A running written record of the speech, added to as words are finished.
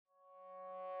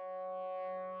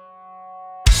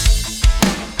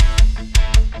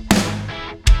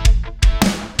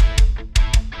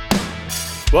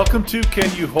Welcome to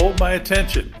Can You Hold My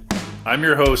Attention? I'm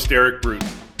your host, Eric Bruton.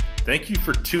 Thank you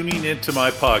for tuning into my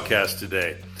podcast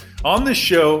today. On this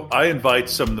show, I invite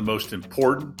some of the most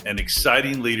important and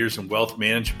exciting leaders in wealth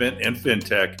management and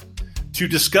fintech to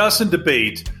discuss and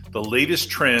debate the latest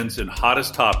trends and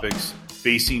hottest topics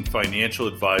facing financial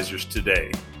advisors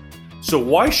today. So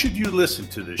why should you listen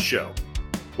to this show?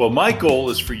 Well, my goal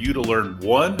is for you to learn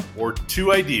one or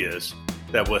two ideas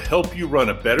that will help you run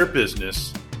a better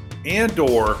business and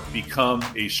or become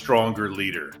a stronger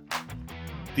leader.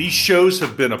 These shows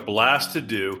have been a blast to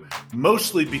do,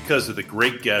 mostly because of the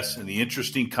great guests and the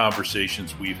interesting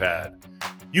conversations we've had.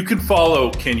 You can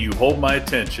follow Can You Hold My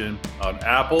Attention on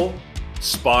Apple,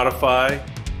 Spotify,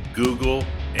 Google,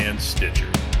 and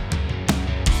Stitcher.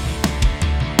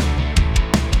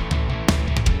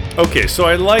 Okay, so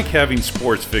I like having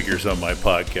sports figures on my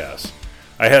podcast.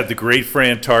 I had the great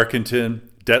Fran Tarkenton,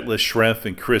 Detlef Schrempf,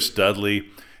 and Chris Dudley.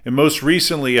 And most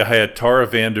recently, I had Tara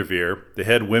Vanderveer, the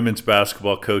head women's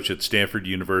basketball coach at Stanford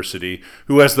University,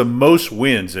 who has the most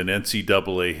wins in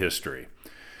NCAA history.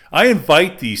 I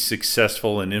invite these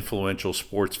successful and influential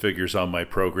sports figures on my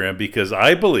program because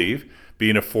I believe,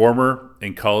 being a former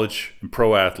and college and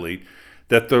pro athlete,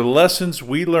 that the lessons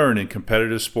we learn in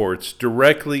competitive sports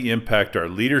directly impact our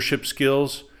leadership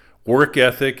skills, work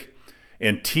ethic,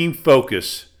 and team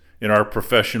focus in our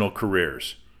professional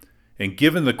careers. And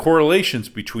given the correlations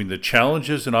between the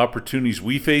challenges and opportunities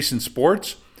we face in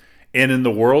sports and in the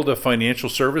world of financial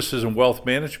services and wealth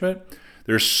management,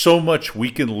 there's so much we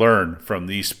can learn from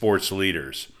these sports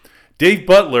leaders. Dave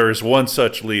Butler is one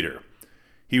such leader.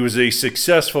 He was a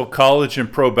successful college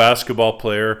and pro basketball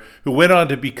player who went on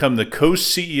to become the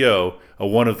co-CEO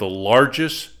of one of the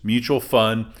largest mutual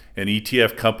fund and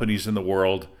ETF companies in the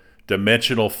world,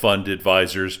 Dimensional Fund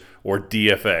Advisors, or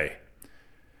DFA.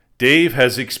 Dave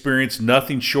has experienced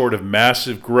nothing short of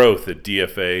massive growth at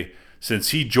DFA since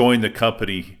he joined the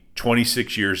company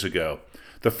 26 years ago.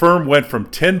 The firm went from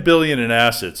 $10 billion in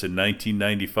assets in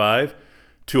 1995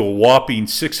 to a whopping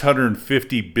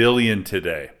 $650 billion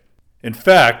today. In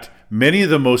fact, many of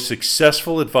the most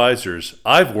successful advisors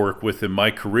I've worked with in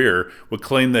my career would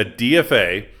claim that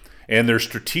DFA and their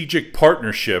strategic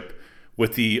partnership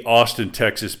with the Austin,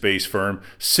 Texas-based firm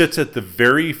sits at the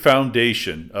very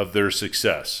foundation of their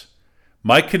success.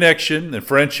 My connection and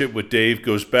friendship with Dave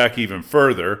goes back even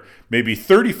further, maybe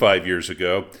 35 years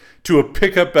ago, to a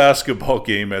pickup basketball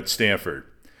game at Stanford.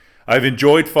 I've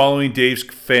enjoyed following Dave's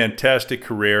fantastic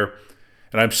career,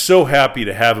 and I'm so happy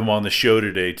to have him on the show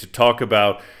today to talk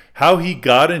about how he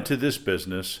got into this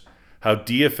business, how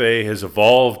DFA has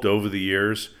evolved over the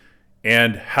years,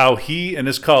 and how he and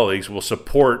his colleagues will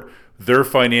support their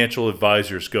financial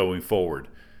advisors going forward.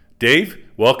 Dave,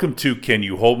 welcome to Can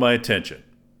You Hold My Attention?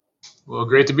 Well,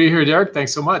 great to be here, Derek.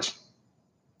 Thanks so much.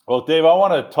 Well, Dave, I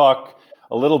want to talk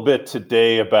a little bit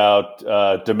today about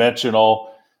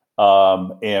Dimensional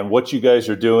and what you guys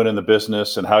are doing in the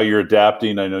business and how you're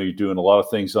adapting. I know you're doing a lot of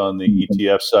things on the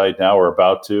ETF side now, or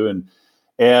about to.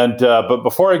 But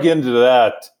before I get into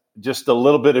that, just a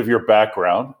little bit of your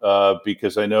background,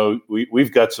 because I know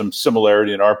we've got some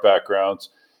similarity in our backgrounds.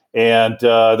 And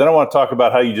then I want to talk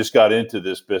about how you just got into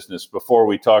this business before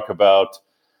we talk about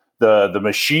the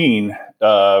machine,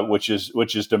 which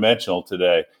is Dimensional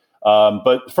today.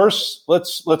 But first,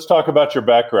 let's talk about your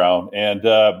background. And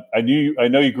I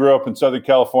know you grew up in Southern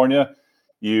California.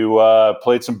 You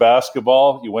played some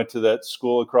basketball. You went to that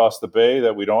school across the bay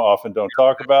that we don't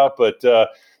talk about. But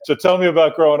so tell me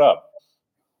about growing up.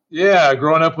 Yeah,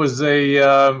 growing up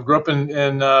grew up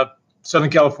in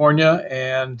Southern California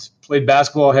and played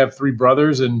basketball. I have three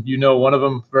brothers, and you know one of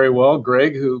them very well,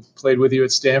 Greg, who played with you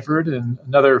at Stanford, and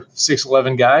another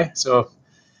 6'11" guy. So a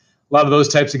lot of those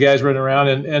types of guys running around.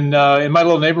 And in my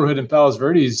little neighborhood in Palos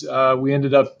Verdes, we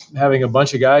ended up having a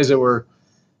bunch of guys that were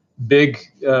big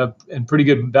and pretty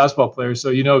good basketball players. So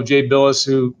you know Jay Billis,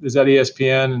 who is at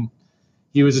ESPN, and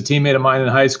he was a teammate of mine in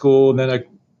high school. And then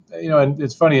and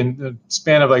it's funny, in the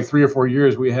span of like 3 or 4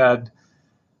 years, we had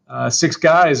 6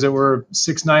 guys that were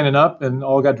 6'9" and up, and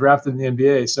all got drafted in the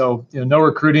NBA. So no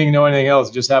recruiting, no anything else.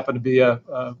 It just happened to be a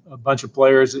bunch of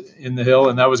players in the Hill,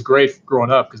 and that was great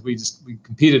growing up because we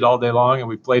competed all day long and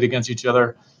we played against each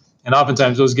other. And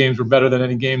oftentimes those games were better than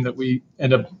any game that we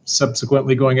end up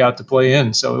subsequently going out to play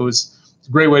in. So it was a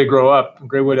great way to grow up, a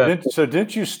great way to. So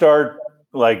didn't you start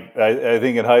like I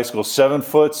think in high school 7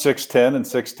 foot, 6'10" and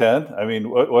 6'10"? I mean,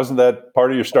 wasn't that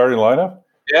part of your starting lineup?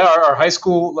 Yeah, our high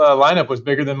school lineup was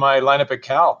bigger than my lineup at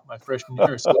Cal my freshman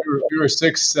year. So we were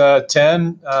 6'10",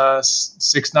 6'9",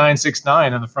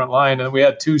 6'9" on the front line, and we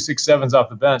had 2 6'7" off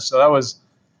the bench. So that was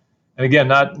And again,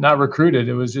 not recruited.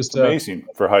 It was just amazing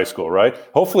for high school, right?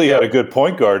 Hopefully you had a good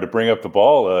point guard to bring up the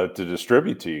ball to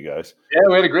distribute to you guys. Yeah,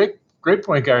 we had a great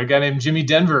point guard, a guy named Jimmy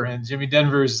Denver. And Jimmy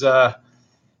Denver's, if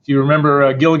you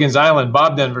remember Gilligan's Island,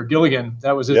 Bob Denver, Gilligan,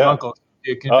 that was his uncle.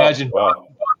 You can imagine Bob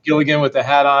Gilligan with the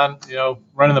hat on,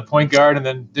 running the point guard and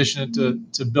then dishing it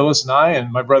to Billis and I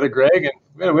and my brother Greg.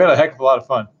 And we had a heck of a lot of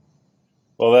fun.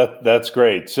 Well, that's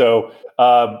great. So,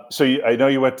 I know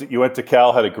you went to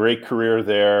Cal, had a great career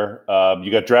there.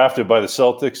 You got drafted by the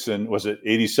Celtics, and was it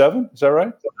 '87? Is that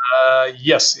right?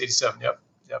 Yes, '87. Yep.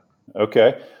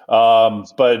 Okay.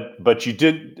 But you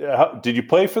did you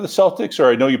play for the Celtics, or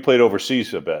I know you played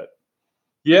overseas a bit?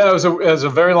 Yeah, it was a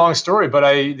very long story. But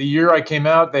the year I came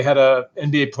out, they had a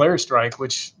NBA player strike,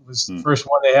 which was the first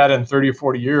one they had in 30 or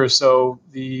 40 years. So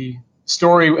the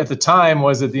story at the time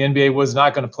was that the NBA was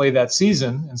not going to play that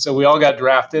season. And so we all got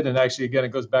drafted. And actually, again, it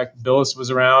goes back to Billis was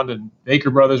around and Baker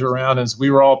Brothers were around. And so we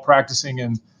were all practicing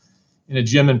in a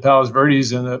gym in Palos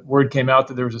Verdes. And the word came out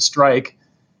that there was a strike.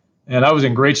 And I was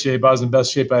in great shape. I was in the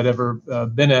best shape I'd ever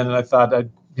been in. And I thought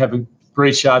I'd have a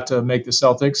great shot to make the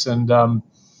Celtics. And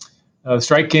the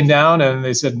strike came down and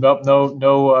they said, nope,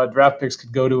 no draft picks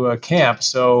could go to a camp.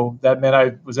 So that meant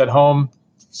I was at home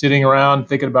sitting around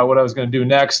thinking about what I was going to do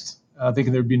next.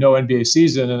 Thinking there'd be no NBA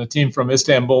season, and a team from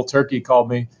Istanbul, Turkey, called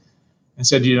me and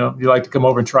said, you'd like to come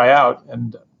over and try out.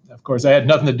 And of course, I had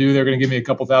nothing to do. They were going to give me a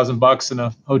couple $1,000 in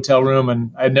a hotel room,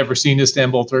 and I had never seen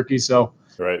Istanbul, Turkey. So,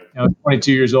 right, I was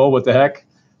 22 years old. What the heck?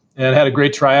 And had a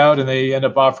great tryout, and they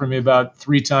ended up offering me about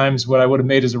 3 times what I would have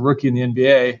made as a rookie in the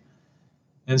NBA.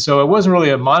 And so it wasn't really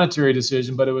a monetary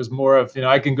decision, but it was more of,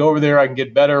 I can go over there, I can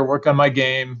get better, work on my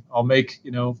game, I'll make,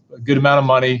 a good amount of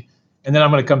money. And then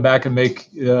I'm going to come back and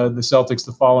make the Celtics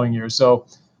the following year. So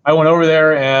I went over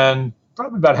there, and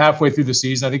probably about halfway through the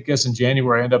season, I guess in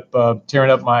January, I ended up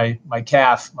tearing up my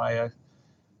calf, my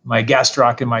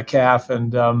gastroc in my calf.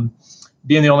 And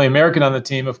being the only American on the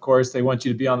team, of course, they want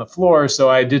you to be on the floor.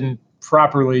 So I didn't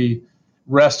properly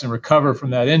rest and recover from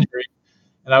that injury.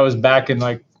 And I was back in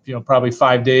probably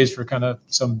 5 days for kind of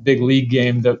some big league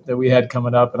game that we had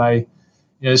coming up. And I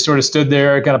just sort of stood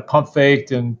there, kind of pump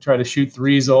faked and tried to shoot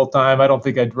threes the whole time. I don't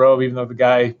think I drove, even though the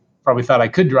guy probably thought I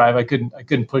could drive. I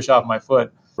couldn't push off my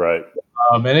foot. Right.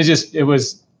 And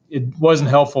it wasn't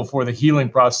helpful for the healing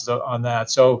process on that.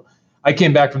 So I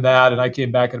came back from that, and I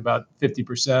came back at about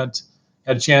 50%.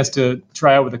 Had a chance to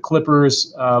try out with the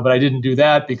Clippers, but I didn't do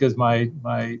that because my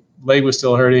leg was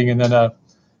still hurting. And then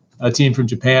a team from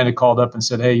Japan had called up and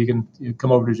said, "Hey, you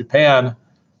come over to Japan."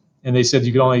 And they said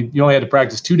you only had to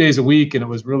practice 2 days a week, and it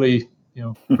was really,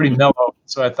 pretty mellow.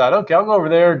 So I thought, okay, I'll go over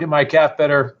there, get my calf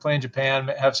better, play in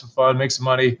Japan, have some fun, make some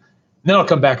money, and then I'll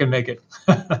come back and make it.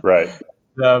 Right.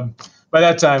 By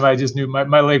that time, I just knew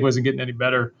my leg wasn't getting any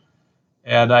better,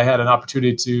 and I had an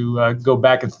opportunity to go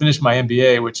back and finish my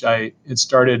MBA, which I had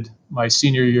started my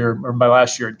senior year or my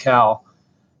last year at Cal.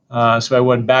 So I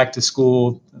went back to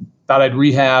school, thought I'd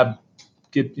rehab,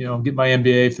 get my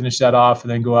MBA, finish that off, and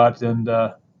then go out and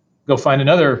go find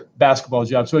another basketball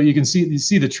job. So you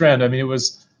see the trend. I mean,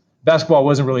 basketball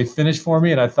wasn't really finished for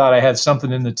me, and I thought I had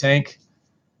something in the tank,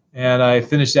 and I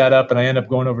finished that up, and I ended up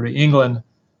going over to England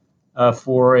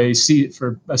for a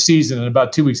season. And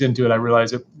about 2 weeks into it, I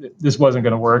realized this wasn't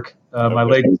going to work. My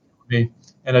leg was killing me,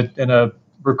 and a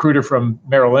recruiter from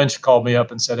Merrill Lynch called me up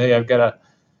and said, "Hey, I've got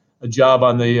a job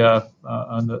on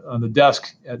the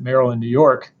desk at Merrill in New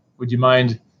York. Would you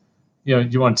mind? Do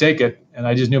you want to take it?" And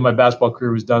I just knew my basketball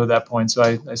career was done at that point. So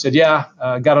I said, yeah.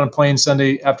 Got on a plane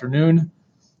Sunday afternoon,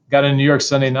 got in New York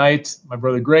Sunday night. My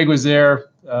brother Greg was there,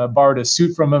 borrowed a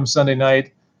suit from him Sunday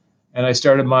night, and I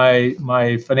started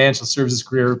my financial services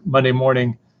career Monday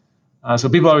morning. So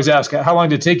people always ask, how long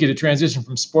did it take you to transition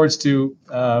from sports to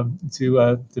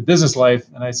business life?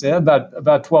 And I say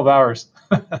about 12 hours.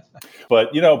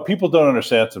 But, people don't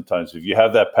understand sometimes if you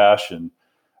have that passion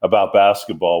about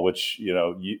basketball, which,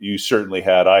 you certainly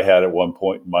had, I had at one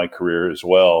point in my career as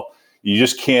well. You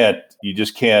just can't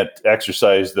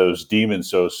exercise those demons,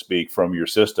 so to speak, from your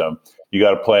system. You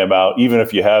got to play them out, even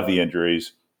if you have the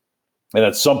injuries. And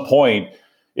at some point,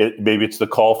 maybe it's the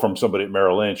call from somebody at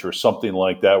Merrill Lynch or something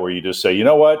like that, where you just say, you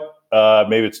know what,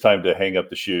 maybe it's time to hang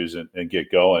up the shoes and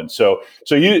get going. So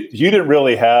you didn't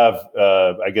really have,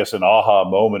 I guess, an aha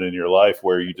moment in your life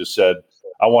where you just said,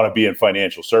 I want to be in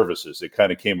financial services. It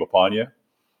kind of came upon you.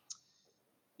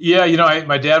 Yeah,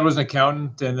 my dad was an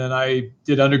accountant, and then I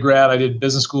did undergrad. I did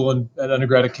business school at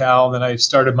undergrad at Cal, and then I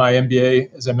started my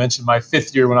MBA, as I mentioned, my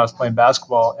 5th year when I was playing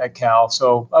basketball at Cal.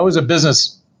 So I was a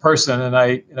business person, and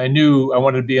I knew I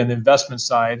wanted to be on the investment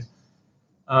side.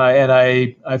 And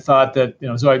I thought that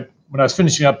when I was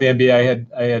finishing up the MBA,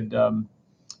 I had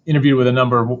interviewed with a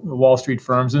number of Wall Street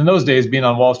firms. And in those days, being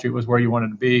on Wall Street was where you wanted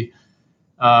to be.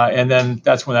 And then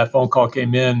that's when that phone call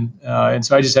came in. And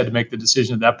so I just had to make the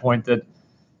decision at that point that,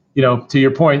 to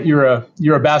your point, you're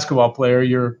a basketball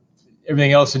player.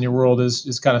 Everything else in your world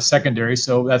is kind of secondary.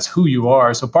 So that's who you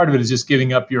are. So part of it is just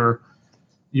giving up your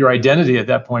identity at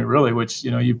that point, really, which,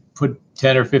 you put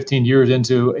 10 or 15 years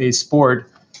into a sport,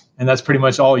 and that's pretty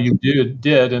much all you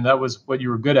did. And that was what you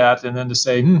were good at. And then to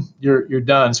say, you're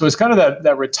done. So it's kind of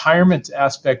that retirement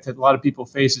aspect that a lot of people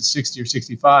face at 60 or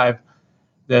 65,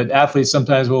 that athletes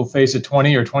sometimes will face at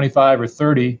 20 or 25 or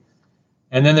 30.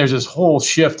 And then there's this whole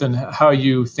shift in how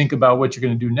you think about what you're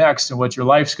going to do next and what your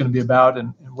life's going to be about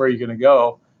and where you're going to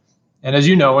go. And as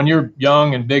you know, when you're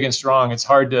young and big and strong, it's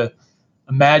hard to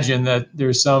imagine that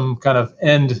there's some kind of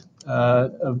end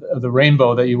of the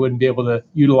rainbow that you wouldn't be able to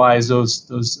utilize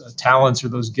those talents or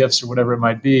those gifts or whatever it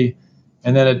might be.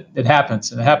 And then it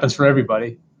happens, and it happens for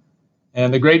everybody.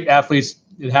 And the great athletes,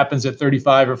 it happens at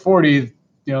 35 or 40.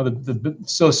 The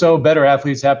so better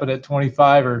athletes happen at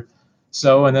 25 or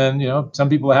so. And then, some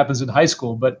people it happens in high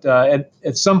school. But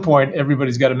at some point,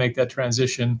 everybody's got to make that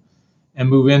transition and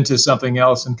move into something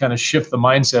else and kind of shift the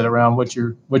mindset around what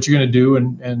you're going to do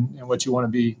and what you want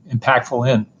to be impactful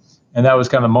in. And that was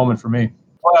kind of the moment for me.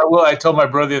 Well, I told my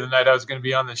brother the other night I was going to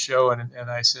be on the show, and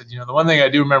I said, the one thing I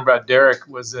do remember about Derek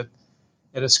was that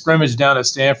at a scrimmage down at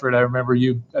Stanford, I remember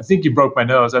I think you broke my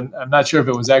nose. I'm not sure if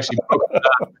it was actually broken or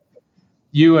not.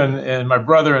 You and my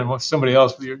brother and somebody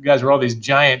else, you guys were all these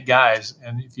giant guys.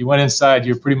 And if you went inside,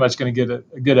 you're pretty much going to get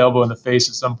a good elbow in the face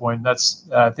at some point.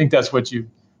 And I think that's what you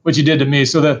did to me.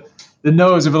 So the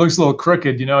nose, if it looks a little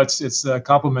crooked, it's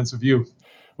compliments of you.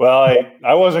 Well,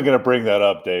 I wasn't going to bring that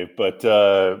up, Dave, but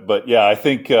yeah, I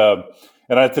think, and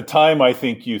at the time, I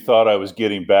think you thought I was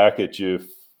getting back at you,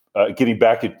 getting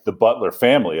back at the Butler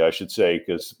family, I should say,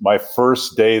 because my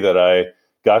first day that I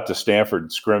got to Stanford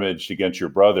and scrimmaged against your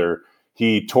brother,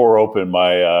 he tore open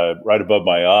my right above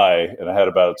my eye, and I had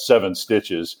about 7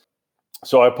 stitches.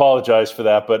 So I apologize for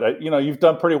that, but you've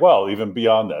done pretty well even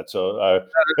beyond that. So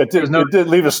it did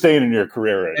leave a stain in your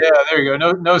career. Right? Yeah, there you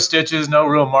go. No stitches, no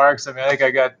real marks. I mean, I think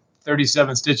I got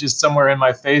 37 stitches somewhere in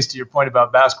my face. To your point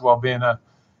about basketball being a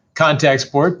contact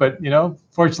sport, but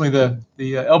fortunately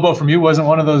the elbow from you wasn't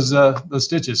one of those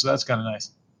stitches, so that's kind of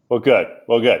nice. Well,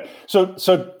 good.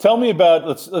 So tell me about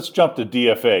let's jump to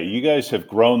DFA. You guys have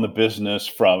grown the business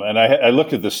from, and I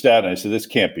looked at the stat and I said this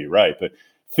can't be right, but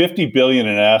 $50 billion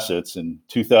in assets in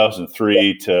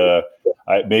 2003 to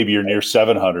maybe you're near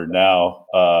 700 now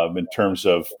in terms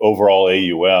of overall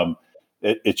AUM.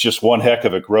 It's just one heck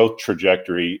of a growth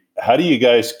trajectory. How do you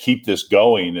guys keep this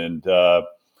going? And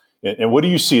what do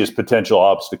you see as potential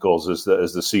obstacles as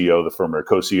the CEO of the firm or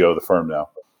co-CEO of the firm now?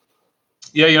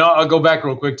 Yeah, I'll go back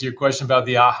real quick to your question about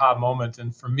the aha moment.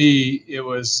 And for me, it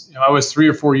was, I was 3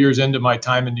 or 4 years into my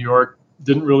time in New York.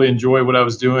 Didn't really enjoy what I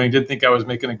was doing. Didn't think I was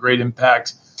making a great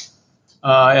impact.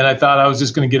 And I thought I was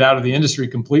just going to get out of the industry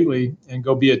completely and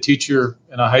go be a teacher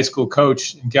and a high school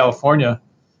coach in California.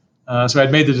 So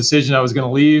I'd made the decision I was going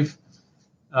to leave.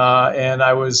 And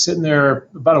I was sitting there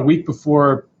about a week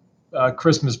before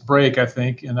Christmas break, I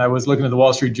think. And I was looking at the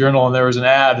Wall Street Journal, and there was an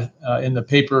ad in the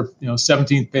paper,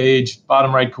 17th page,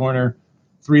 bottom right corner,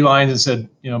 3 lines, and said,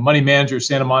 money manager,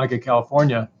 Santa Monica,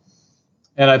 California.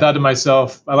 And I thought to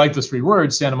myself, I like those 3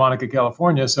 words, Santa Monica,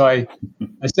 California. So I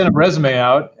sent a resume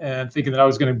out and thinking that I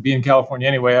was going to be in California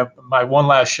anyway. My one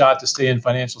last shot to stay in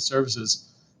financial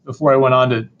services before I went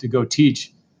on to go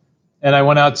teach. And I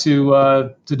went out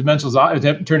to Dimensional's.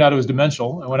 It turned out it was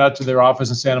Dimensional. I went out to their office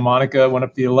in Santa Monica, went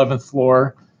up the 11th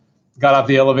floor, got off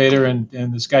the elevator, and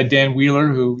this guy, Dan Wheeler,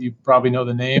 who you probably know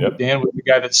the name. Yep. Dan was the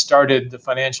guy that started the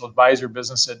financial advisor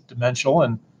business at Dimensional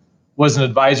and was an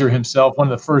advisor himself, one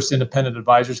of the first independent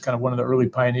advisors, kind of one of the early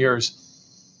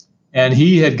pioneers. And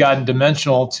he had gotten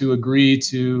Dimensional to agree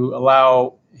to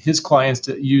allow his clients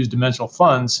to use Dimensional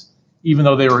funds, even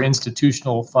though they were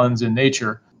institutional funds in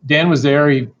nature. Dan was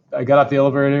there. I got off the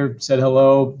elevator, said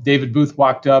hello. David Booth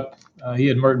walked up. He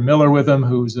had Merton Miller with him,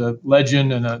 who's a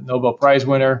legend and a Nobel Prize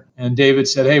winner. And David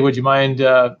said, hey, would you mind,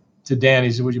 to Dan,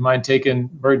 he said, would you mind taking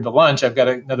Merton to lunch? I've got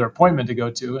another appointment to go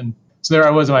to. And so there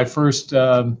I was in my first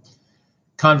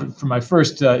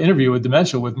interview with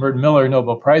Dimensional with Merton Miller,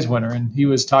 Nobel Prize winner. And he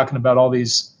was talking about all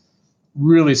these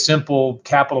really simple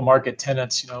capital market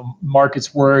tenets,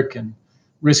 markets work and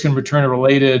risk and return are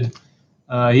related.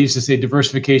 He used to say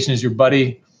diversification is your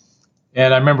buddy.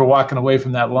 And I remember walking away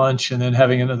from that lunch and then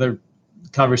having another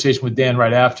conversation with Dan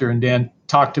right after. And Dan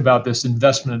talked about this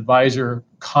investment advisor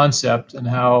concept and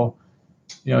how,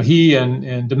 he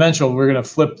and Dimensional, we're going to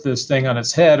flip this thing on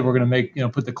its head. We're going to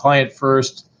put the client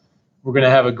first. We're going to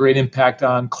have a great impact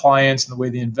on clients and the way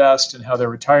they invest and how their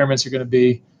retirements are going to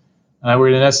be.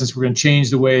 In essence, we're going to change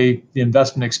the way the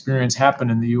investment experience happened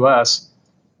in the U.S.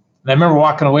 And I remember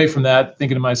walking away from that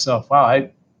thinking to myself, wow,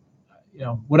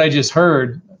 what I just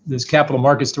heard, this capital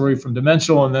market story from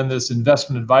Dimensional and then this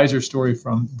investment advisor story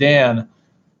from Dan,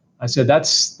 I said,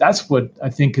 that's what I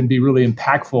think can be really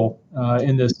impactful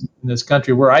in this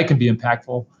country, where I can be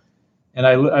impactful. And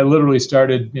I literally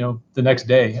started, the next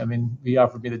day. I mean, he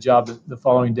offered me the job the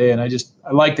following day, and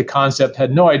I liked the concept,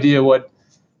 had no idea what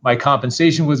my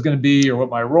compensation was going to be or what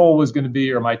my role was going to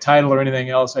be or my title or anything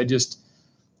else. I just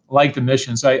liked the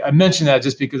mission. So I mention that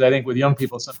just because I think with young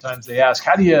people, sometimes they ask,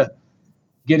 how do you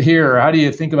get here? Or how do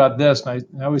you think about this? And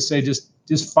I always say, just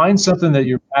find something that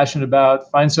you're passionate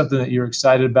about, find something that you're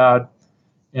excited about,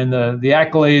 and the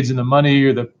accolades and the money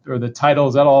or the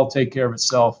titles, that'll all take care of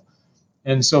itself.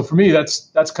 And so for me,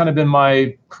 that's kind of been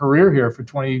my career here for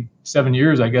 27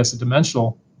 years, I guess, at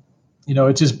Dimensional.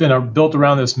 It's just been built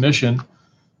around this mission.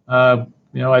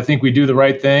 I think we do the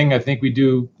right thing. I think we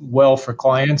do well for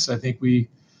clients. I think we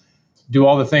do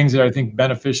all the things that I think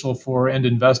beneficial for end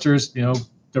investors,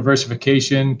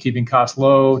 diversification, keeping costs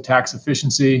low, tax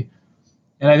efficiency.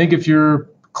 And I think if you're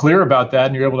clear about that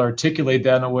and you're able to articulate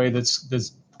that in a way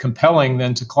that's compelling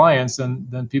then to clients,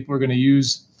 then people are going to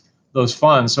use those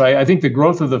funds. So I think the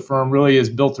growth of the firm really is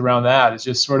built around that. It's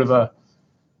just sort of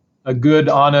a good,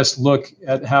 honest look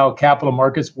at how capital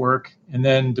markets work. And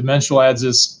then Dimensional adds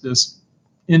this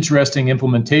interesting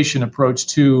implementation approach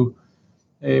to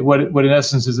what in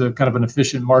essence is a kind of an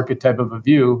efficient market type of a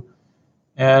view.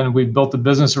 And we've built the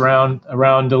business around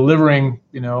delivering,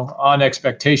 on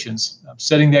expectations,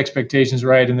 setting the expectations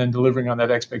right, and then delivering on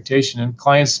that expectation. And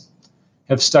clients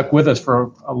have stuck with us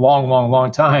for a long, long,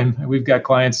 long time. And we've got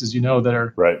clients, as you know, that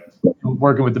are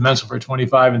working with Dimensional for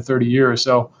 25 and 30 years.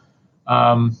 So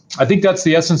I think that's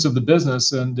the essence of the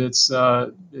business, and it's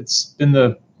been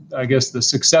the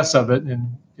success of it.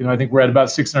 And I think we're at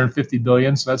about 650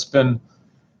 billion. So that's been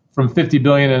from 50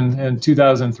 billion in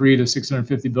 2003 to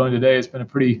 650 billion today. It's been a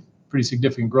pretty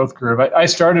significant growth curve. I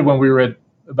started when we were at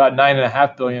about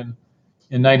 9.5 billion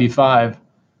in 95.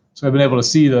 So I've been able to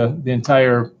see the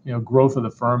entire growth of the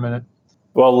firm in it.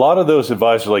 Well, a lot of those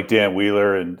advisors like Dan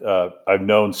Wheeler, and I've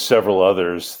known several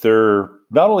others, they're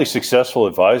not only successful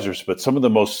advisors, but some of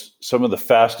the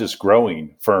fastest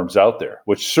growing firms out there,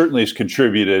 which certainly has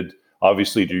contributed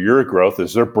obviously to your growth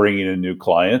as they're bringing in new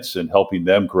clients and helping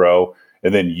them grow,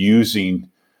 and then using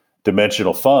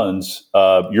Dimensional funds.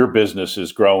 Your business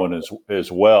is growing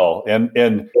as well. And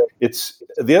it's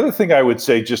the other thing I would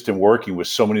say, just in working with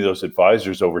so many of those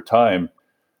advisors over time,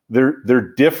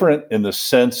 they're different in the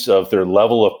sense of their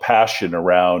level of passion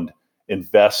around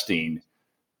investing.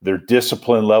 Their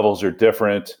discipline levels are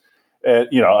different. And,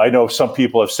 I know some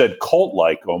people have said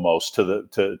cult-like almost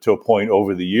to a point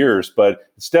over the years,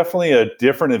 but it's definitely a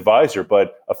different advisor,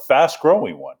 but a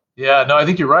fast-growing one. Yeah, no, I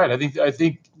think you're right. I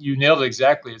think you nailed it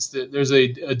exactly. There's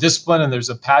a discipline and there's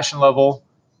a passion level,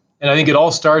 and I think it all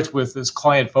starts with this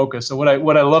client focus. So what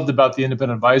I loved about the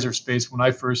independent advisor space when I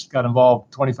first got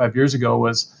involved 25 years ago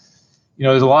was,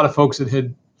 there's a lot of folks that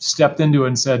had stepped into it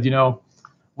and said,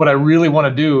 what I really want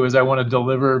to do is I want to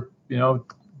deliver,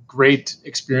 great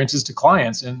experiences to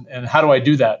clients, and how do I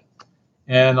do that?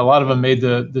 And a lot of them made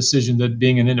the decision that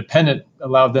being an independent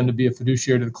allowed them to be a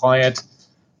fiduciary to the client,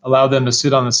 allowed them to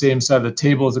sit on the same side of the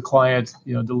table as a client,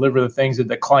 deliver the things that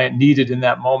the client needed in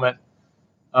that moment.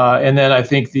 And then I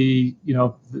think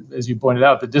as you pointed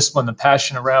out, the discipline, the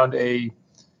passion around a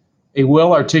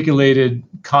well-articulated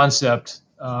concept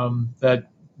that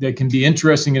can be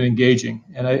interesting and engaging.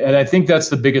 And I think that's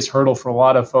the biggest hurdle for a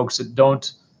lot of folks that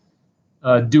don't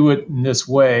do it in this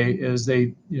way, is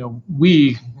the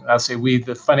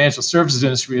financial services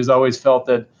industry has always felt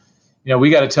that, we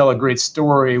got to tell a great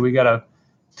story. We got to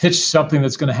pitch something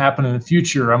that's going to happen in the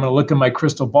future. I'm going to look at my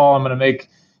crystal ball. I'm going to make,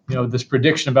 this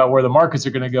prediction about where the markets are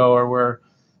going to go or where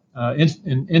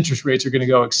interest rates are going to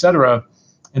go, et cetera.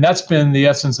 And that's been the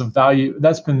essence of value.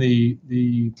 That's been the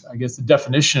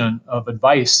definition of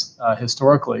advice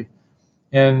historically.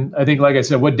 And I think, like I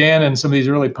said, what Dan and some of these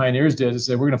early pioneers did is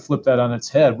say, we're going to flip that on its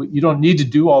head. You don't need to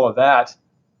do all of that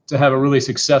to have a really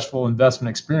successful investment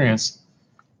experience.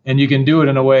 And you can do it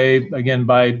in a way, again,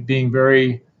 by being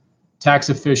very tax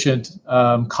efficient,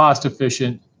 cost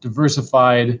efficient,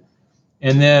 diversified,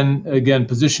 and then, again,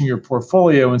 position your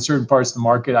portfolio in certain parts of the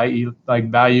market, i.e. like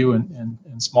value and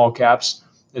small caps,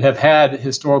 that have had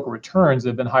historical returns that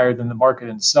have been higher than the market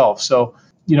itself. So,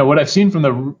 what I've seen from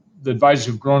the advisors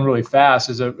who've grown really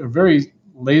fast is a very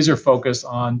laser focus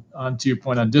on, to your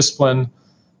point, on discipline.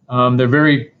 They're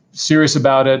very serious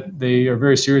about it. They are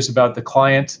very serious about the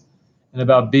client. and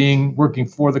about working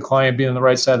for the client, being on the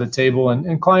right side of the table.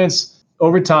 And clients,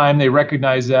 over time, they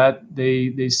recognize that,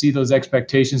 they see those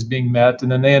expectations being met,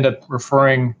 and then they end up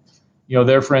referring,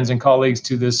 their friends and colleagues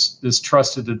to this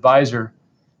trusted advisor.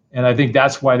 And I think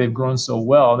that's why they've grown so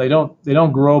well. They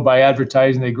don't grow by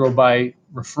advertising; they grow by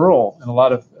referral in a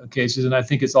lot of cases. And I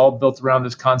think it's all built around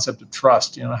this concept of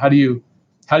trust. How do you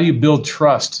build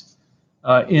trust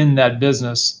in that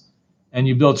business? And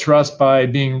you build trust by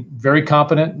being very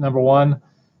competent, number one,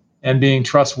 and being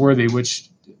trustworthy. Which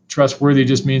trustworthy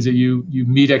just means that you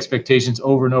meet expectations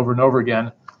over and over and over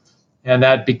again, and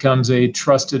that becomes a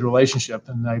trusted relationship.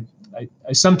 And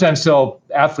I sometimes tell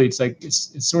athletes, like,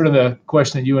 it's sort of the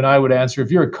question that you and I would answer.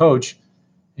 If you're a coach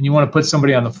and you want to put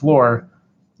somebody on the floor,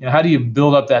 how do you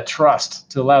build up that trust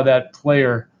to allow that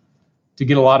player to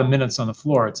get a lot of minutes on the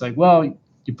floor? It's like, well,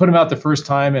 you put them out the first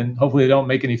time and hopefully they don't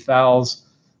make any fouls.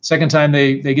 Second time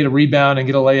they get a rebound and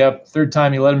get a layup. Third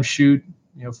time you let them shoot.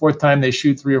 Fourth time they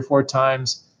shoot 3 or 4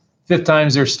 times. Fifth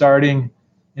times they're starting.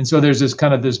 And so there's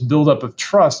this buildup of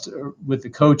trust with the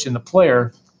coach and the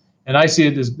player. And I see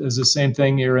it as the same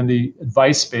thing here in the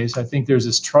advice space. I think there's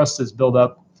this trust that's built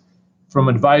up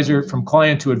from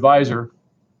client to advisor.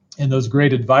 And those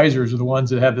great advisors are the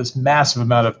ones that have this massive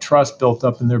amount of trust built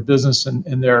up in their business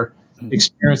and their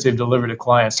experience they've delivered to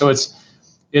clients. So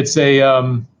it's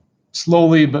a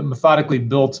slowly but methodically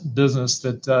built business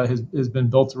that has been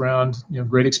built around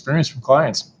great experience from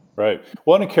clients. Right.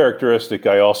 One characteristic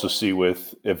I also see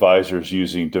with advisors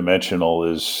using Dimensional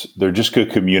is they're just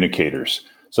good communicators.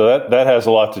 So that has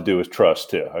a lot to do with trust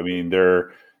too. I mean,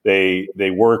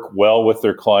 they work well with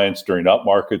their clients during up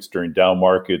markets, during down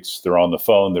markets. They're on the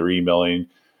phone, they're emailing,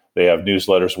 they have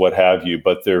newsletters, what have you,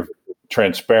 but they're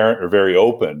transparent or very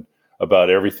open about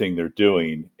everything they're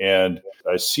doing. And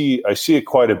I see it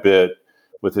quite a bit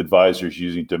with advisors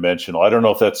using Dimensional. I don't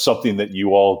know if that's something that you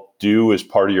all do as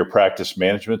part of your practice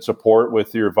management support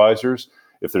with your advisors.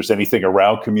 If there's anything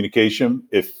around communication,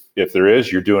 if there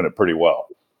is, you're doing it pretty well.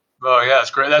 Oh yeah, that's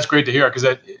great. That's great to hear,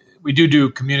 because we do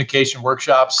communication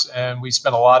workshops, and we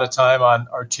spend a lot of time on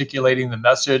articulating the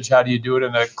message. How do you do it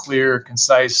in a clear,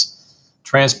 concise,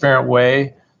 transparent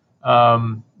way?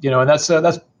 And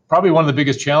that's probably one of the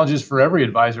biggest challenges for every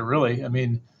advisor, really. I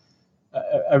mean,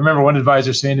 I remember one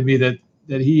advisor saying to me that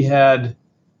he had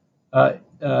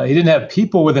he didn't have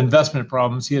people with investment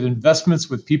problems; he had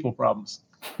investments with people problems.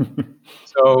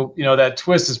 So, that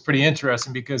twist is pretty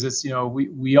interesting, because it's,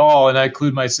 we all, and I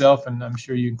include myself, and I'm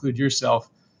sure you include yourself,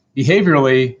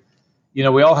 behaviorally,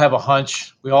 we all have a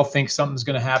hunch. We all think something's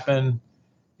going to happen.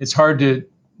 It's hard to,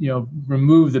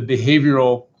 remove the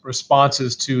behavioral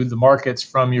responses to the markets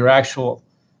from your actual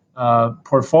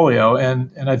portfolio.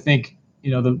 And I think,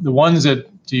 the ones that,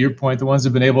 to your point, the ones that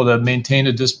have been able to maintain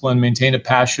a discipline, maintain a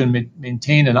passion,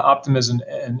 maintain an optimism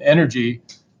and energy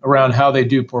around how they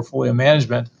do portfolio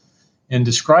management and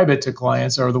describe it to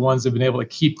clients are the ones that have been able to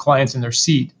keep clients in their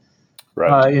seat,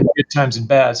 right, in good times and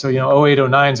bad. So, 08,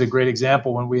 09 is a great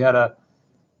example when we had a,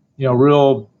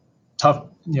 real tough,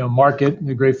 market,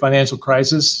 the great financial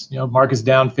crisis, markets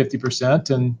down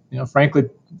 50%. And, frankly,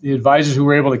 the advisors who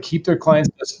were able to keep their clients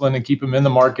disciplined and keep them in the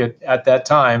market at that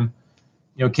time,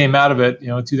 came out of it,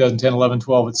 2010, 11,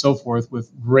 12, and so forth,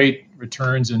 with great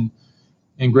returns and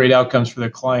great outcomes for their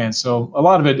clients. So a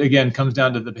lot of it, again, comes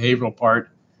down to the behavioral part.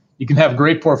 You can have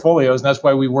great portfolios, and that's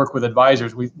why we work with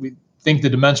advisors. We think the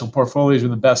Dimensional portfolios are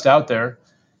the best out there.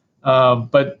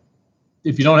 But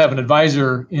if you don't have an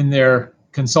advisor in there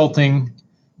consulting,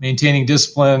 maintaining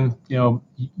discipline,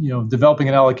 developing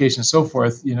an allocation and so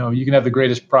forth, you can have the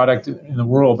greatest product in the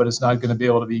world, but it's not going to be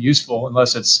able to be useful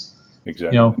unless it's,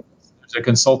 there's a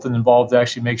consultant involved to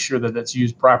actually make sure that that's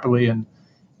used properly and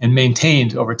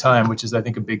maintained over time, which is, I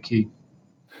think, a big key.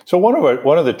 So one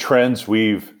of the trends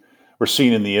we're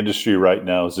seeing in the industry right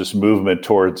now is this movement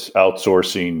towards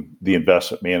outsourcing the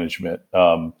investment management.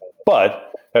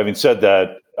 But having said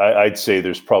that, I'd say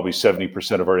there's probably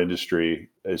 70% of our industry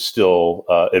is still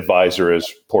advisor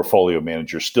as portfolio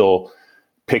manager, still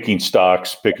picking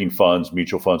stocks, picking funds,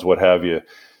 mutual funds, what have you.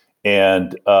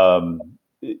 And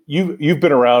you've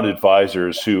been around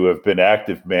advisors who have been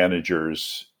active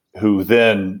managers who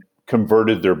then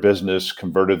converted their business,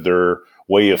 converted their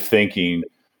way of thinking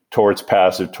towards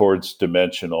passive, towards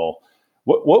Dimensional.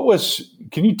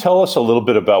 Can you tell us a little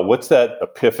bit about what's that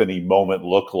epiphany moment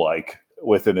look like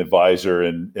with an advisor?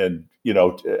 And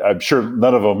I'm sure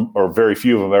none of them, or very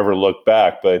few of them, ever look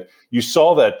back, but you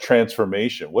saw that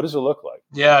transformation. What does it look like?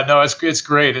 Yeah, no, it's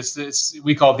great. It's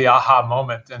we call it the aha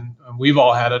moment, and we've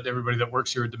all had it, everybody that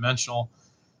works here at Dimensional,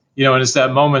 and it's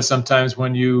that moment sometimes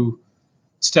when you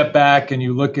step back and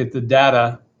you look at the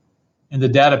data And the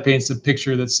data paints a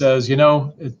picture that says,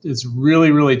 it's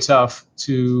really, really tough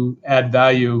to add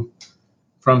value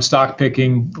from stock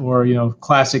picking or,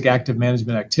 classic active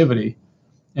management activity.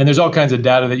 And there's all kinds of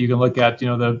data that you can look at.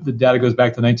 The data goes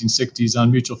back to the 1960s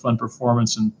on mutual fund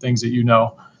performance and things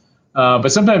that but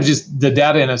sometimes just the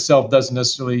data in itself doesn't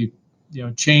necessarily,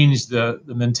 change the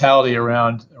mentality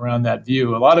around that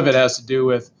view. A lot of it has to do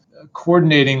with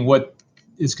coordinating what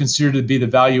is considered to be the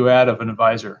value add of an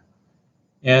advisor.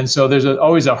 And so there's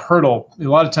always a hurdle. A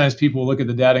lot of times people look at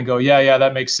the data and go, yeah,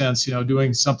 that makes sense.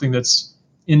 Doing something that's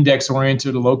index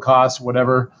oriented, low cost,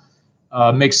 whatever,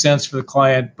 makes sense for the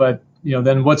client. But,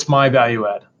 then what's my value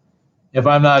add? If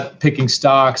I'm not picking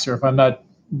stocks, or if I'm not,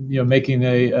 making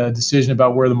a decision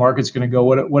about where the market's going to go,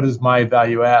 what is my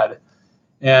value add?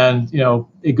 And,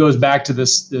 it goes back to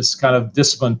this kind of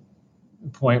discipline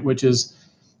point, which is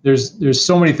there's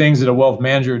so many things that a wealth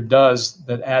manager does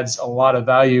that adds a lot of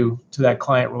value to that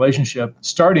client relationship,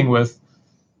 starting with,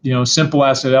 simple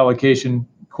asset allocation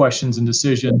questions and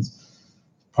decisions.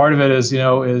 Part of it is,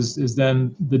 is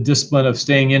then the discipline of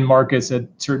staying in markets at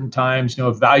certain times.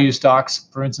 If value stocks,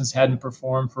 for instance, hadn't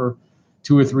performed for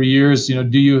 2 or 3 years,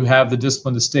 do you have the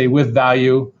discipline to stay with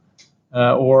value?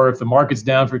 Or if the market's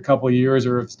down for a couple of years,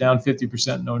 or if it's down 50% in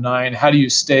 2009, how do you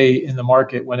stay in the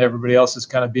market when everybody else is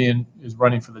kind of is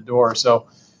running for the door? So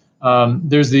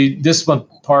there's the discipline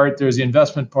part, there's the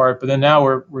investment part, but then now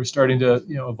we're starting to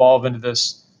evolve into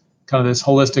this kind of this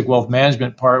holistic wealth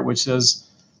management part, which says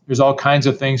there's all kinds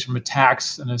of things from a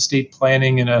tax and estate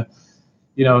planning and a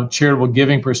charitable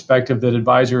giving perspective that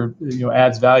advisor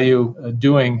adds value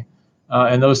doing,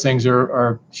 and those things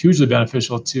are hugely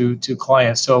beneficial to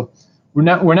clients. So we're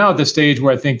now at the stage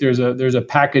where I think there's a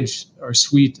package or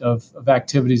suite of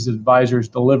activities that advisors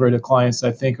deliver to clients that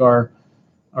I think are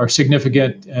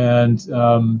significant and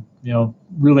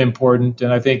really important.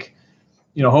 And I think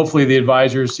hopefully the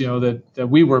advisors that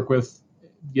we work with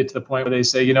get to the point where they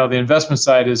say the investment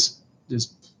side is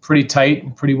pretty tight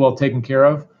and pretty well taken care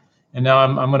of, and now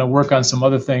I'm going to work on some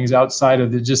other things outside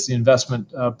of just the investment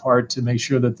part to make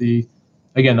sure that the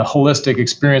holistic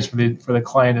experience for the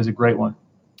client is a great one.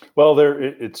 Well,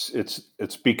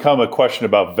 it's become a question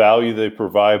about value they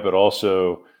provide, but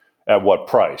also at what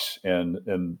price.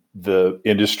 And the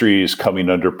industry is coming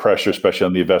under pressure, especially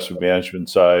on the investment management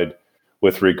side,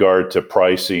 with regard to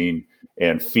pricing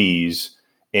and fees.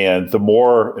 And the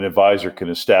more an advisor can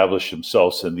establish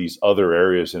themselves in these other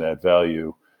areas and add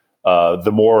value,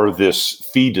 the more this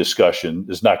fee discussion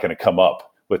is not going to come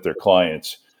up with their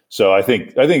clients. So I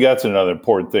think that's another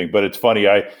important thing. But it's funny,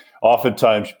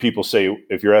 oftentimes people say,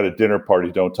 if you're at a dinner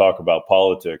party, don't talk about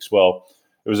politics. Well,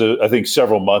 it was, I think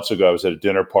several months ago, I was at a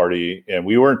dinner party and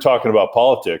we weren't talking about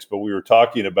politics, but we were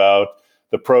talking about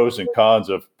the pros and cons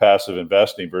of passive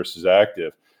investing versus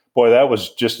active. Boy, that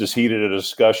was just as heated a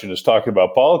discussion as talking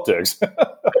about politics.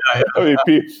 I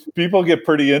mean, people get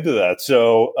pretty into that.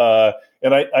 So,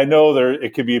 and I know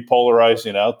it can be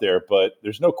polarizing out there, but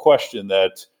there's no question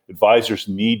that advisors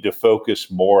need to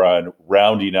focus more on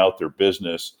rounding out their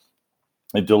business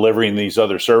and delivering these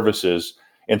other services.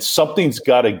 And something's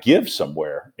got to give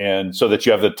somewhere, and so that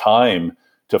you have the time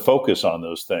to focus on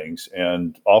those things.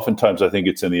 And oftentimes I think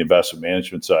it's in the investment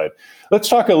management side. Let's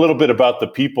talk a little bit about the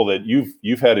people that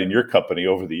you've had in your company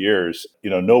over the years.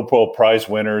 Nobel Prize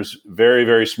winners, very,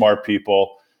 very smart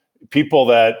people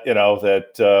that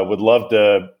would love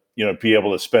to, be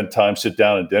able to spend time, sit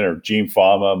down at dinner. Gene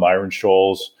Fama, Myron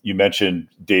Scholes, you mentioned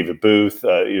David Booth,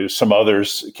 some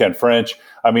others, Ken French.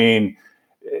 I mean,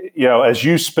 as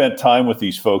you spent time with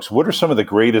these folks, what are some of the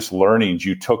greatest learnings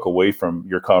you took away from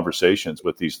your conversations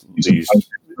with these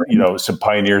some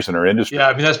pioneers in our industry? Yeah,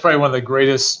 I mean, that's probably one of the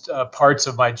greatest parts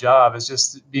of my job is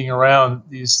just being around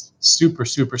these super,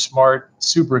 super smart,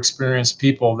 super experienced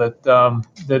people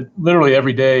that literally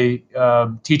every day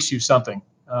teach you something.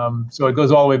 So it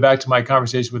goes all the way back to my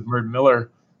conversation with Merton Miller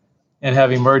and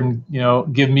having Merton,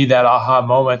 give me that aha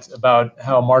moment about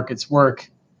how markets work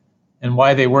and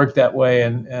why they work that way,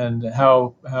 and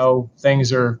how things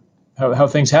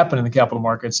happen in the capital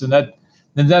markets, and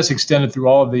that's extended through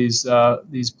all of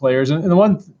these players. And the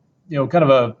one, kind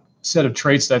of a set of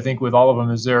traits that I think with all of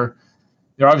them is they're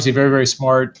obviously very, very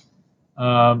smart,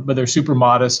 but they're super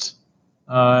modest,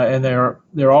 and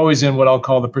they're always in what I'll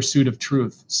call the pursuit of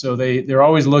truth. So they're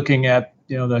always looking at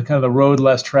the kind of the road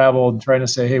less traveled and trying to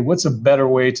say, hey, what's a better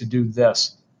way to do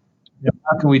this?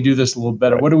 How can we do this a little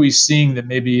better? What are we seeing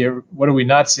what are we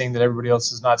not seeing that everybody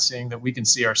else is not seeing that we can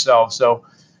see ourselves? So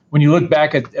when you look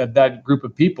back at that group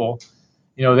of people,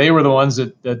 they were the ones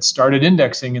that started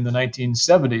indexing in the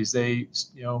 1970s. They,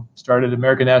 started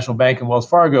American National Bank and Wells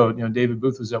Fargo. David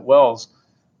Booth was at Wells.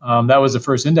 That was the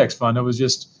first index fund. It was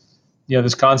just,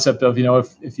 this concept of,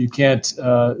 if you can't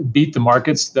beat the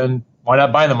markets, then why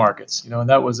not buy the markets? And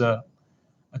that was a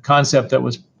concept that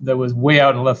was way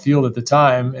out in left field at the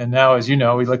time. And now, as you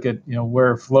know, we look at,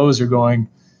 where flows are going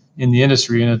in the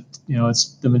industry, and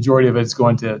it's the majority of it's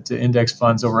going to index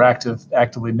funds over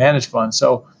actively managed funds.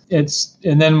 So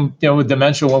and then with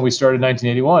Dimensional, when we started in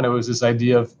 1981, it was this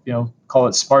idea of, call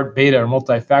it smart beta or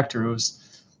multi-factor. It was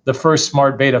the first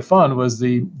smart beta fund was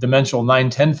the Dimensional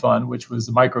 910 fund, which was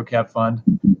the microcap fund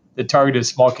that targeted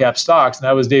small cap stocks. And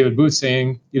that was David Booth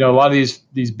saying, a lot of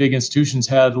these big institutions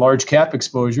had large cap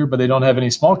exposure, but they don't have any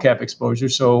small cap exposure.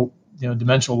 So,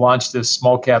 Dimensional launched this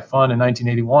small cap fund in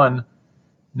 1981,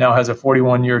 now has a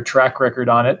 41-year track record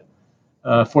on it,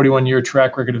 41-year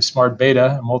track record of smart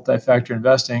beta, multi-factor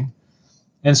investing.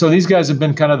 And so these guys have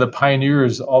been kind of the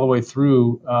pioneers all the way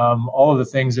through all of the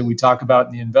things that we talk about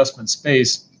in the investment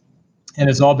space. And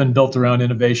it's all been built around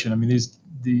innovation. I mean,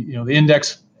 the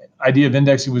index idea of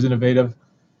indexing was innovative.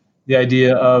 The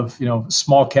idea of,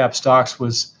 small cap stocks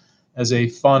as a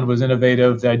fund was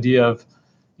innovative. The idea of,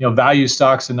 value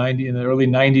stocks in the early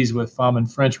 90s with Fromm and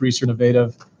French research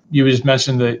innovative. You just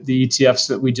mentioned the ETFs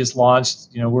that we just launched.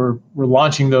 We're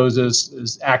launching those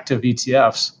as active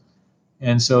ETFs.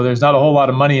 And so there's not a whole lot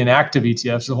of money in active ETFs,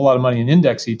 there's a whole lot of money in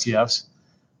index ETFs.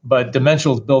 But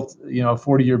Dimensional's built, a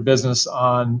 40-year business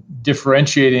on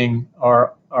differentiating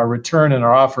our return and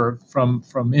our offer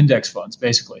from index funds,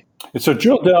 basically. And so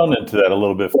drill down into that a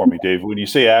little bit for me, Dave. When you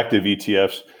say active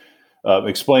ETFs,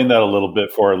 explain that a little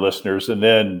bit for our listeners. And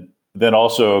then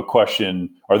also a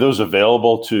question, are those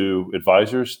available to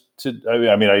advisors? There's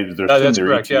that's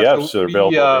correct. ETFs, so they're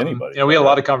available to anybody. We had a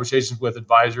lot of conversations with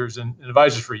advisors, and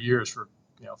advisors for years, for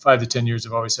 5 to 10 years,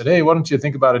 have always said, hey, why don't you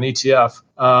think about an ETF?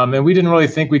 And we didn't really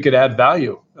think we could add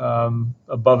value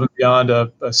above and beyond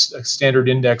a standard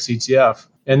index ETF.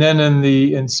 And then I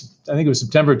think it was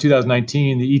September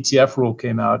 2019, the ETF rule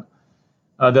came out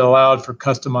that allowed for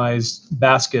customized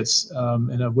baskets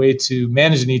and a way to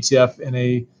manage an ETF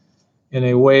in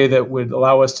a way that would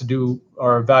allow us to do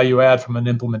our value add from an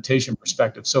implementation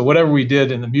perspective. So whatever we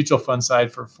did in the mutual fund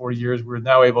side for 4 years, we're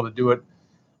now able to do it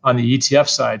on the ETF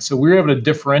side. So we were able to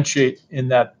differentiate in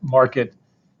that market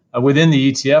within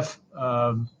the ETF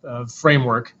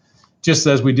framework, just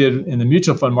as we did in the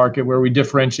mutual fund market, where we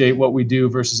differentiate what we do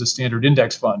versus a standard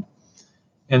index fund.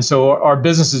 And so our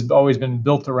business has always been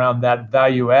built around that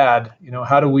value add.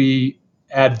 How do we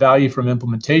add value from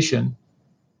implementation,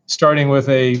 starting with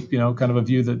a kind of a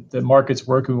view that markets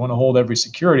work, we want to hold every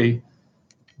security,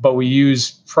 but we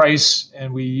use price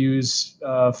and we use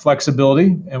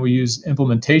flexibility and we use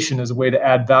implementation as a way to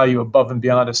add value above and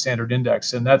beyond a standard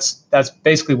index. And that's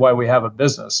basically why we have a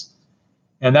business.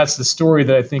 And that's the story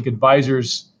that I think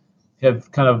advisors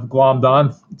have kind of glommed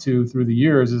on to through the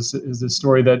years, is the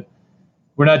story that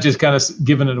we're not just kind of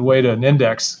giving it away to an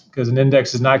index, because an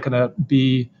index is not going to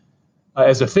be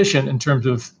as efficient in terms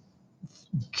of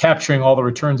capturing all the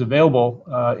returns available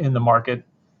in the market.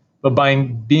 But by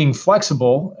being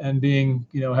flexible and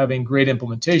having great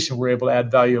implementation, we're able to add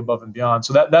value above and beyond.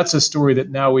 So that's a story that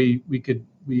now we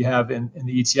have in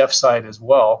the ETF side as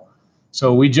well.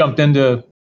 So we jumped into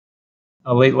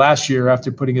late last year,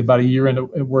 after putting about a year into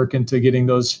work into getting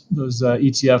those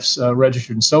ETFs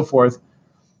registered and so forth.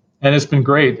 And it's been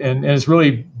great. And it's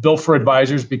really built for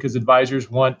advisors, because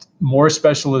advisors want more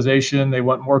specialization, they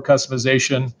want more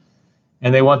customization,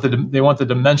 and they want the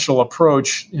dimensional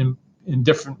approach in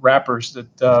different wrappers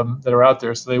that are out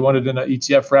there. So they want it in an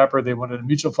ETF wrapper, they want it in a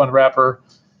mutual fund wrapper.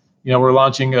 We're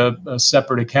launching a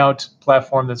separate account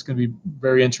platform that's going to be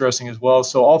very interesting as well.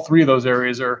 So all three of those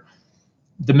areas are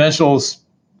Dimensional's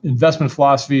investment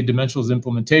philosophy, Dimensional's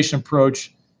implementation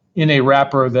approach in a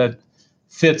wrapper that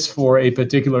fits for a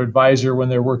particular advisor when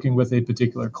they're working with a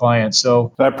particular client.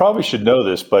 So I probably should know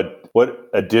this, but what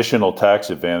additional tax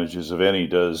advantages, if any,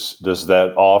 does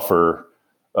that offer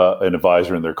an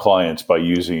advisor and their clients by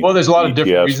using there's a lot of ETFs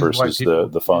different reasons versus why people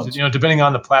the funds? Depending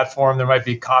on the platform, there might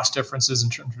be cost differences in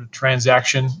terms of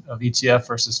transaction of ETF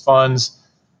versus funds.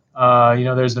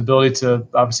 There's an ability to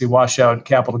obviously wash out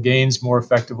capital gains more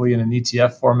effectively in an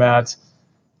ETF format.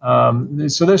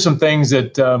 So there's some things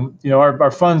that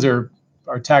our funds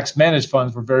our tax managed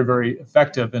funds were very, very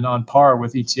effective and on par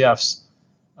with ETFs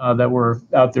that were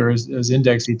out there as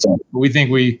index ETFs. But we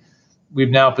think we've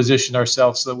now positioned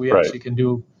ourselves so that we actually can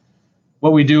do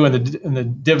what we do in the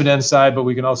dividend side, but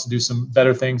we can also do some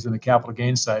better things in the capital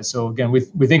gain side. So again, we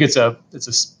think it's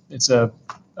a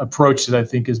approach that I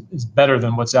think is better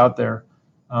than what's out there.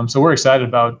 So we're excited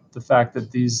about the fact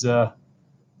that these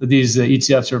these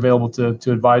ETFs are available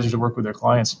to advisors to work with their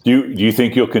clients. Do you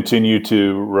think you'll continue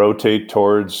to rotate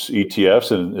towards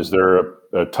ETFs, and is there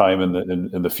a time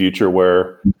in the future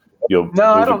where you'll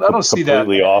I don't see that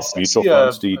completely off mutual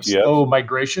funds to ETFs? Slow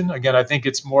migration. Again, I think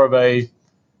it's more of a,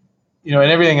 in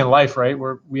everything in life, right?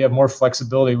 Where we have more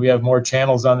flexibility, we have more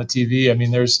channels on the TV. I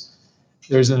mean, there's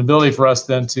an ability for us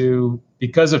then to,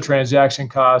 because of transaction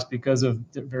costs, because of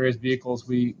various vehicles,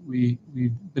 we've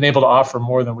been able to offer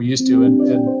more than we used to.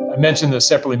 And I mentioned the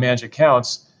separately managed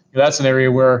accounts. That's an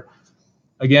area where,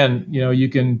 again, you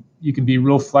can be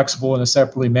real flexible in a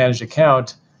separately managed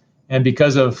account, and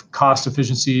because of cost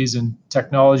efficiencies and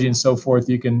technology and so forth,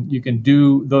 you can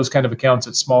do those kind of accounts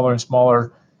at smaller and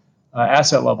smaller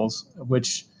asset levels,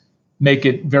 which make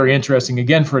it very interesting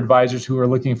again for advisors who are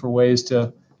looking for ways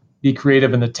to be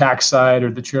creative in the tax side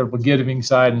or the charitable giving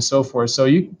side and so forth. So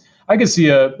I could see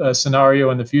a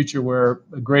scenario in the future where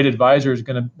a great advisor is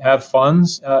going to have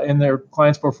funds in their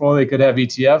client's portfolio. They could have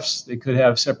ETFs, they could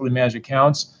have separately managed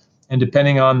accounts, and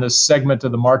depending on the segment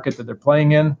of the market that they're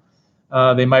playing in,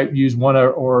 they might use one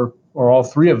or all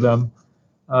three of them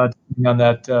depending on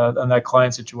that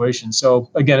client situation. So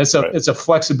again, it's a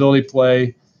flexibility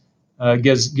play.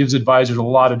 Gives advisors a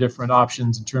lot of different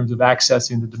options in terms of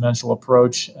accessing the dimensional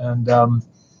approach, and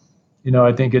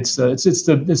I think it's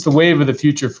the wave of the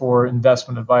future for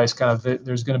investment advice.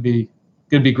 There's going to be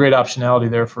great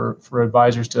optionality there for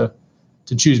advisors to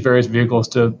choose various vehicles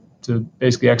to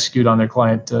basically execute on their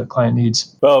client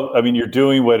needs. Well, I mean, you're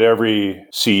doing what every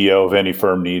CEO of any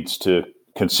firm needs to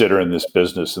consider in this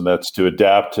business, and that's to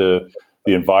adapt to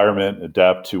the environment,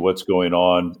 adapt to what's going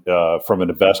on from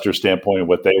an investor standpoint and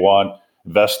what they want,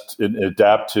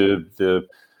 adapt to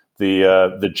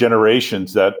the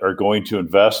generations that are going to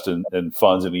invest in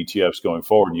funds and ETFs going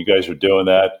forward. You guys are doing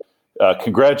that.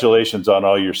 Congratulations on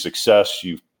all your success.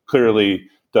 You've clearly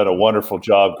done a wonderful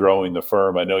job growing the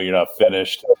firm. I know you're not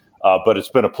finished, but it's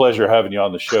been a pleasure having you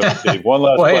on the show, Dave. One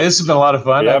last question. Hey, this has been a lot of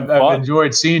fun. I've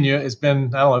enjoyed seeing you. It's been,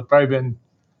 probably been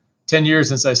 10 years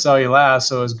since I saw you last.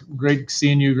 So it was great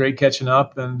seeing you, great catching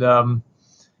up. And,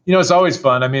 it's always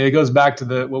fun. I mean, it goes back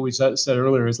to what we said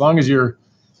earlier. As long as you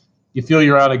feel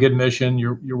you're on a good mission,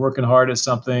 you're working hard at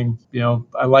something,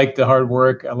 I like the hard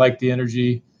work. I like the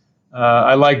energy.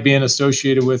 I like being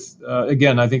associated with,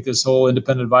 again, I think this whole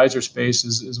independent advisor space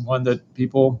is one that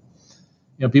people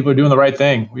are doing the right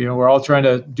thing. We're all trying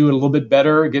to do it a little bit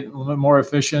better, get a little bit more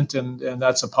efficient, and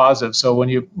that's a positive. So when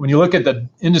you look at the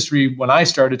industry, when I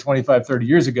started 25, 30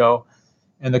 years ago,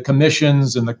 and the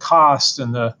commissions and the cost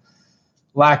and the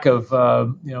lack of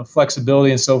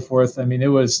flexibility and so forth, I mean, it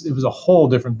was a whole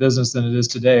different business than it is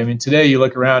today. I mean, today you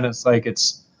look around and it's like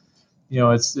it's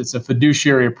a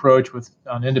fiduciary approach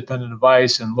on independent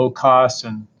advice and low cost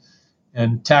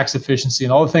and tax efficiency,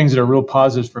 and all the things that are real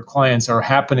positives for clients are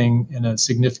happening in a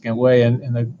significant way,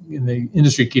 and the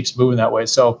industry keeps moving that way.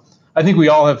 So I think we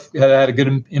all have had a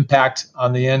good impact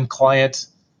on the end client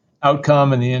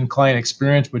outcome and the end client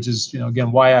experience, which is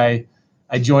again why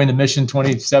I joined the mission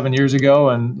 27 years ago,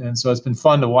 and so it's been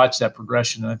fun to watch that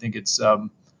progression. And I think it's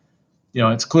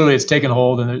it's clearly it's taken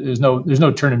hold, and there's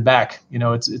no turning back.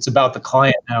 It's about the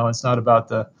client now. It's not about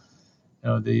the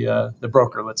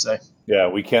broker, let's say. Yeah,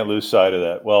 we can't lose sight of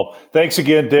that. Well, thanks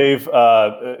again, Dave.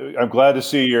 I'm glad to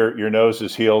see your nose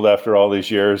is healed after all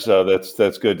these years.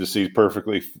 That's good to see,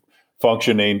 perfectly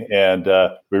functioning, and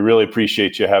we really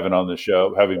appreciate you having been on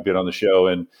the show,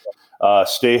 and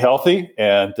stay healthy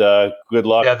and good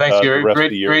luck. Yeah, thanks, Gary. The rest of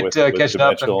the year great with catching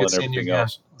up, and Dimensional good and seeing you everything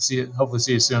again. else. Hopefully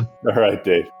see you soon. All right,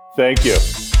 Dave. Thank you.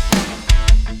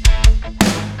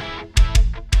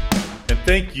 And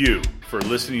thank you for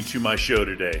listening to my show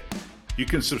today. You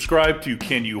can subscribe to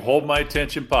Can You Hold My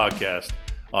Attention podcast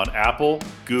on Apple,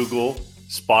 Google,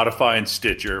 Spotify, and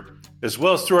Stitcher, as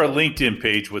well as through our LinkedIn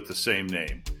page with the same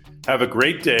name. Have a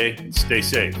great day and stay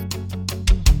safe.